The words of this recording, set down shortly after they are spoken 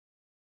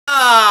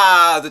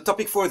The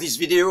topic for this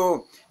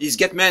video is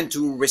get men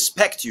to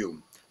respect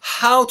you.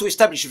 How to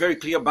establish very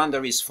clear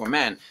boundaries for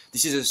men.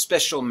 This is a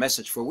special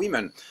message for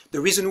women.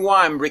 The reason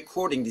why I'm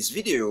recording this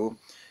video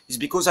is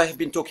because I have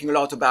been talking a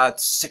lot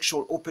about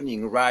sexual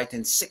opening, right,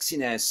 and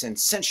sexiness and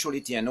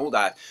sensuality and all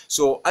that.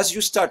 So as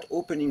you start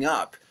opening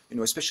up,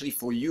 especially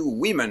for you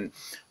women,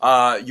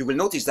 you will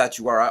notice that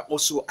you are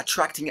also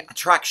attracting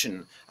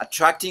attention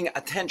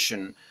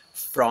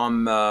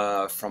from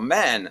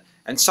men.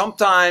 And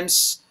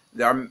sometimes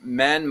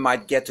men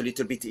might get a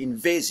little bit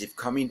invasive,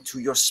 come into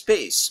your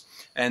space.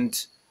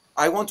 And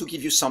I want to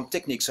give you some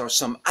techniques or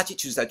some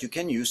attitudes that you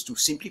can use to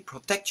simply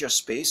protect your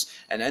space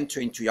and enter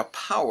into your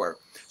power.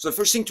 So the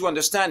first thing to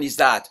understand is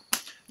that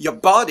your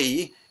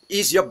body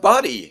is your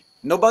body.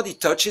 Nobody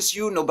touches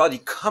you,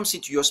 nobody comes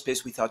into your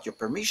space without your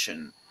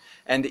permission.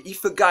 And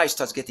if a guy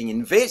starts getting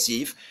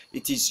invasive,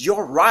 it is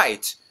your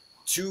right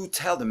to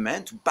tell the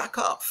man to back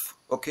off,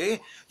 okay?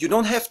 You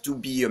don't have to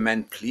be a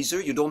man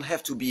pleaser. You don't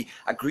have to be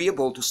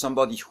agreeable to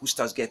somebody who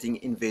starts getting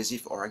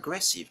invasive or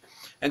aggressive.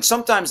 And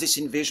sometimes this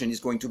invasion is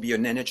going to be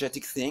an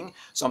energetic thing.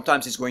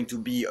 Sometimes it's going to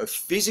be a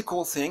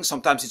physical thing.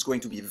 Sometimes it's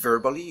going to be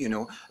verbally,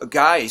 a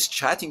guy is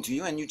chatting to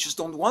you and you just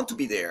don't want to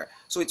be there.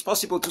 So it's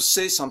possible to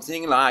say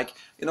something like,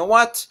 you know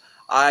what,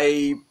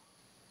 I'm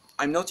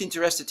not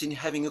interested in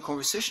having a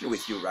conversation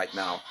with you right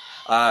now.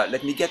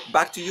 Let me get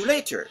back to you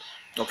later,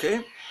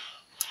 okay?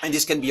 And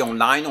this can be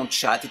online, on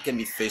chat, it can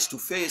be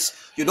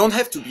face-to-face. You don't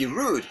have to be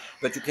rude,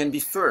 but you can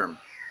be firm.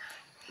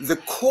 The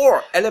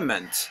core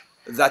element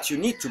that you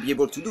need to be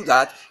able to do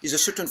that is a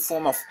certain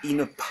form of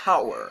inner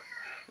power.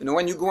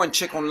 When you go and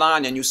check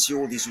online and you see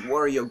all these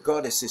warrior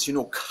goddesses,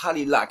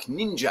 Kali-like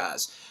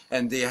ninjas,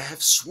 and they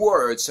have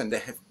swords and they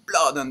have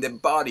blood on their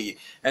body,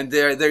 and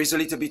there is a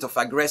little bit of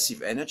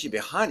aggressive energy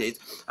behind it.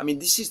 I mean,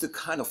 this is the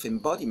kind of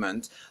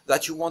embodiment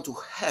that you want to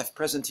have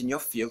present in your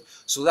field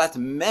so that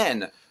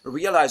men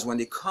realize when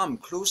they come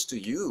close to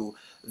you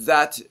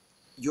that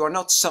you are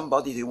not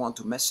somebody they want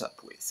to mess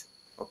up with,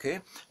 okay?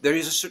 There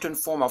is a certain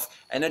form of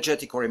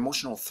energetic or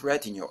emotional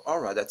threat in your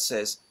aura that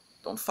says,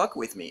 don't fuck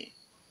with me,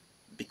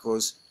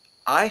 because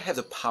I have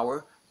the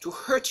power to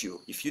hurt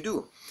you if you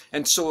do.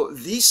 And so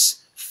this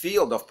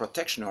field of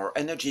protection or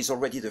energy is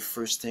already the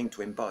first thing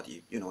to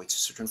embody. It's a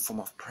certain form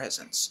of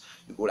presence.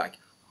 You go like,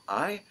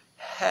 I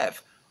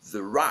have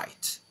the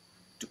right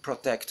to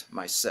protect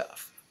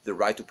myself, the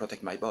right to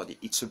protect my body.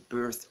 It's a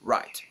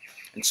birthright.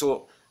 And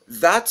so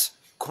that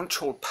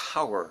control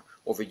power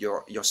over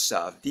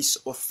yourself, this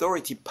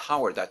authority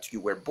power that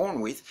you were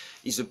born with,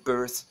 is a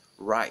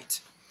birthright.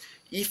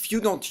 If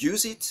you don't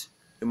use it,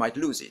 you might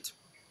lose it.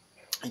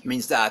 It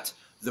means that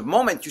the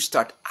moment you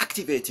start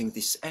activating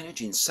this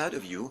energy inside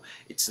of you,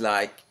 it's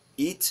like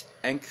it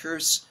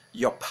anchors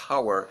your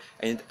power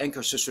and it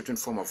anchors a certain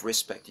form of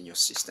respect in your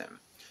system.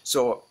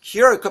 So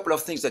here are a couple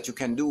of things that you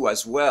can do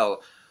as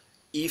well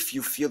if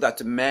you feel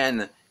that a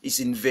man is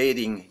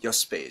invading your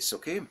space,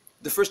 okay?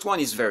 The first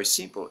one is very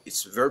simple.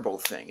 It's a verbal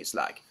thing. It's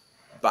like,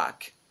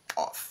 back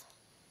off.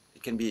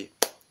 It can be,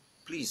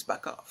 please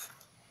back off.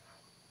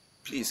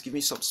 Please give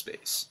me some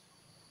space.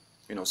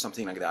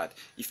 Something like that.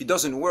 If it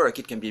doesn't work,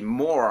 it can be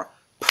more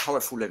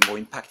powerful and more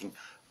impacting.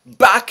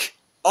 Back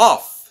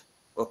off,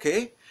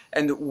 okay?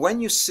 And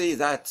when you say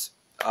that,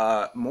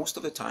 most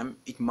of the time,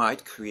 it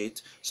might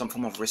create some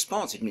form of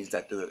response. It means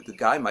that the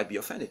guy might be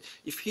offended.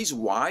 If he's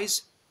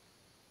wise,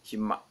 he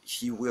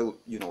will,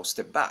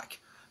 step back.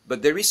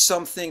 But there is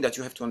something that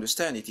you have to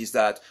understand. It is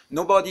that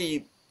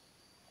nobody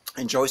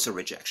enjoys a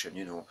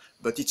rejection,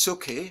 but it's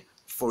okay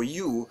for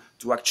you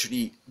to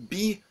actually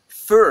be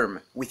firm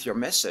with your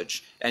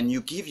message, and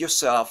you give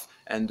yourself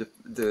and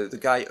the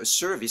guy a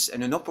service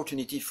and an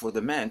opportunity for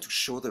the man to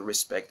show the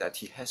respect that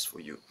he has for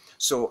you.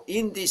 So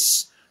in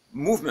this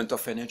movement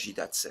of energy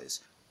that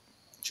says,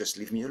 just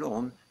leave me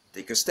alone,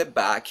 take a step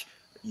back,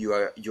 you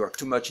are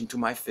too much into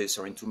my face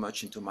or too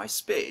much into my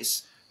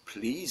space,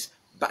 please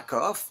back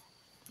off.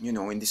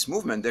 In this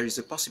movement there is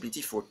a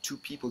possibility for two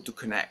people to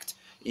connect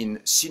in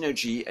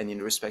synergy and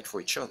in respect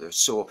for each other.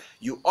 So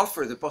you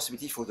offer the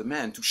possibility for the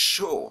man to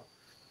show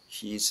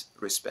his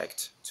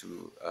respect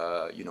to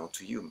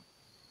to you.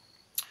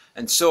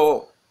 And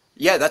so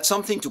yeah, that's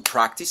something to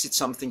practice. It's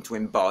something to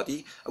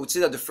embody. I would say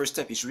that the first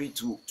step is really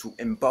to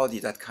embody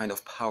that kind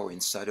of power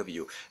inside of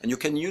you. And you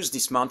can use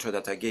this mantra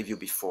that I gave you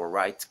before,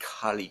 right?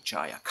 Kali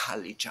Jaya,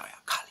 Kali Jaya,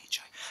 Kali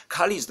Jaya.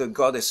 Kali is the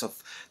goddess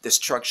of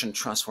destruction,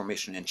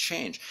 transformation, and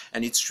change.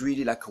 And it's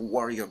really like a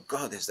warrior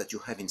goddess that you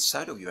have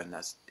inside of you and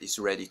that is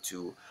ready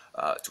to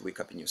wake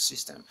up in your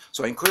system.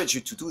 So I encourage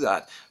you to do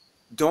that.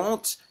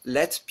 Don't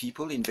let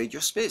people invade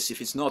your space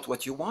if it's not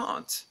what you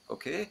want,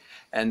 okay?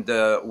 And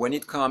when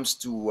it comes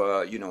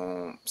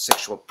to,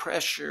 sexual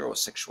pressure or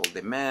sexual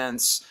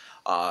demands,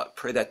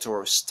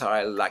 predator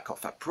style lack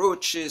of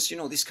approaches,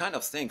 these kind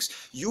of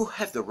things, you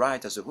have the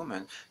right as a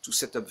woman to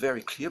set up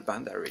very clear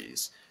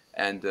boundaries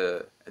and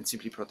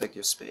simply protect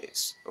your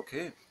space,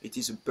 okay? It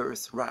is a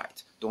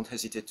birthright. Don't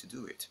hesitate to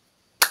do it.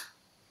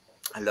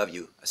 I love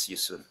you. I'll see you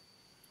soon.